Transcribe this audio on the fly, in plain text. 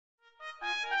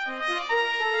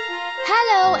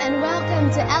and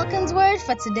welcome to Elkin's Word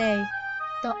for today,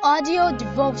 the audio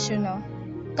devotional.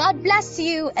 God bless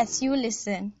you as you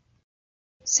listen.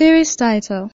 Series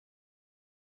title: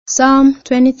 Psalm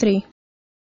 23.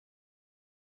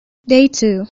 Day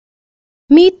 2.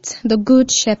 Meet the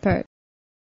Good Shepherd.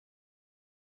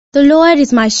 The Lord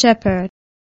is my shepherd.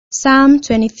 Psalm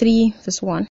 23 verse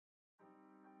 1.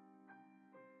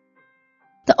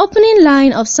 The opening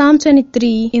line of Psalm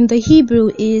 23 in the Hebrew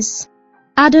is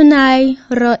Adonai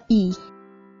Ra'i,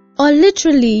 or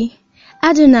literally,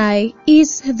 Adonai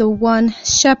is the one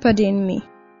shepherding me.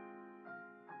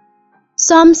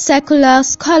 Some secular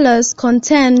scholars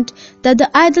contend that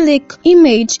the idyllic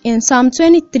image in Psalm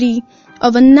 23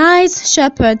 of a nice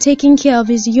shepherd taking care of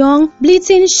his young,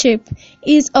 bleating sheep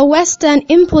is a Western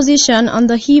imposition on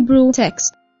the Hebrew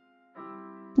text.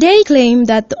 They claim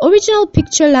that the original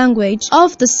picture language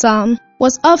of the psalm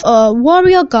was of a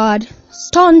warrior god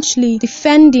staunchly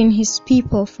defending his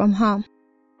people from harm.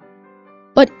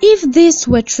 But if this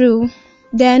were true,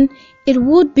 then it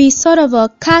would be sort of a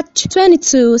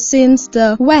catch-22 since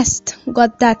the West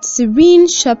got that serene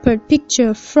shepherd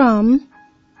picture from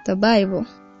the Bible.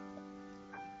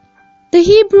 The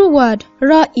Hebrew word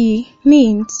ra'i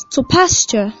means to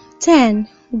pasture, tend,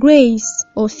 graze,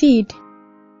 or feed.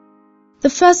 The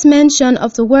first mention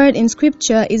of the word in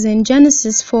Scripture is in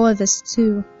Genesis 4 verse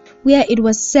 2, where it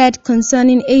was said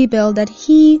concerning Abel that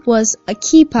he was a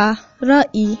keeper,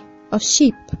 ra'i, of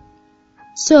sheep.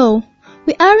 So,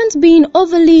 we aren't being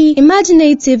overly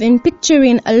imaginative in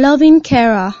picturing a loving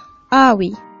carer, are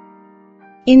we?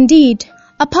 Indeed,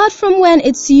 apart from when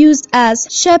it's used as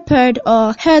shepherd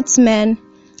or herdsman,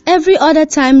 every other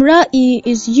time ra'i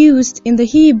is used in the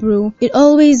Hebrew, it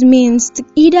always means to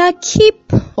either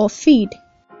keep or feed.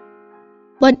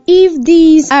 But if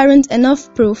these aren't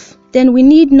enough proof, then we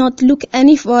need not look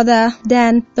any further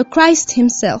than the Christ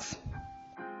himself.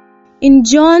 In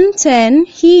John 10,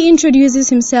 he introduces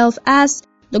himself as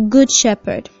the Good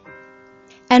Shepherd.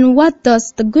 And what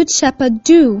does the Good Shepherd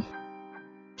do?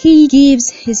 He gives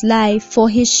his life for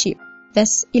his sheep.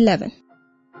 Verse 11.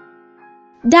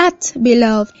 That,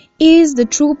 beloved, is the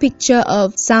true picture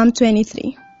of Psalm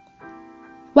 23.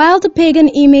 While the pagan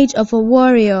image of a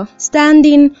warrior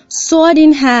standing sword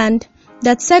in hand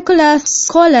that secular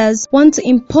scholars want to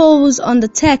impose on the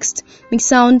text may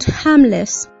sound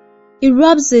harmless, it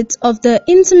robs it of the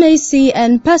intimacy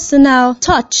and personal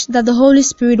touch that the Holy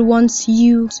Spirit wants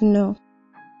you to know.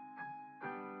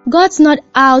 God's not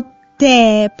out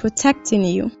there protecting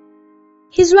you.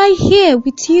 He's right here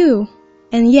with you.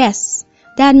 And yes,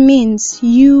 that means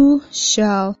you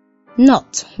shall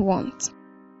not want.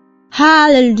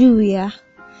 Hallelujah.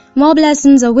 More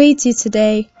blessings await you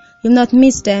today. You'll not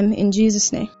miss them in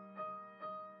Jesus' name.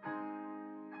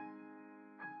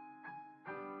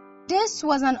 This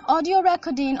was an audio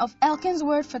recording of Elkin's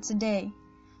Word for today,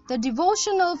 the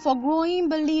devotional for growing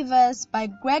believers by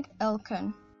Greg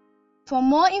Elkin. For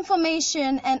more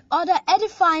information and other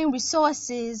edifying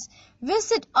resources,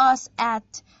 visit us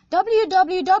at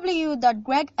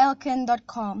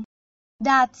www.gregelkan.com.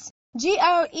 That's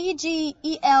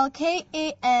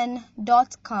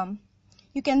GREGELKAN.com.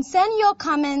 You can send your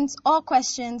comments or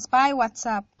questions by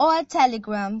WhatsApp or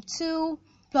Telegram to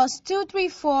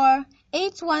 +234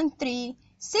 813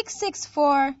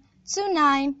 664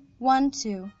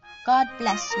 2912. God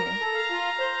bless you.